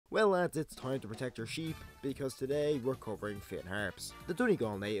Well lads, it's time to protect your sheep, because today we're covering Finn Harps. The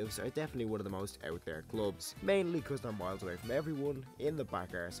Donegal natives are definitely one of the most out there clubs, mainly because they're miles away from everyone in the back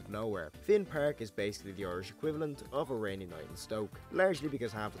arse of nowhere. Finn Park is basically the Irish equivalent of a rainy night in Stoke, largely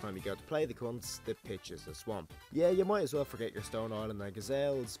because half the time you go to play the cunts, the pitch is a swamp. Yeah, you might as well forget your Stone Island and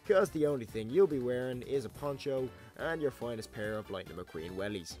Gazelles, because the only thing you'll be wearing is a poncho and your finest pair of Lightning McQueen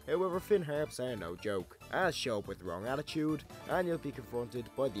wellies. However, Finn Harps are no joke, as show up with the wrong attitude and you'll be confronted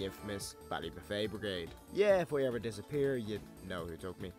by the infamous Ballybuffet Brigade. Yeah, if I ever disappear, you know who took me.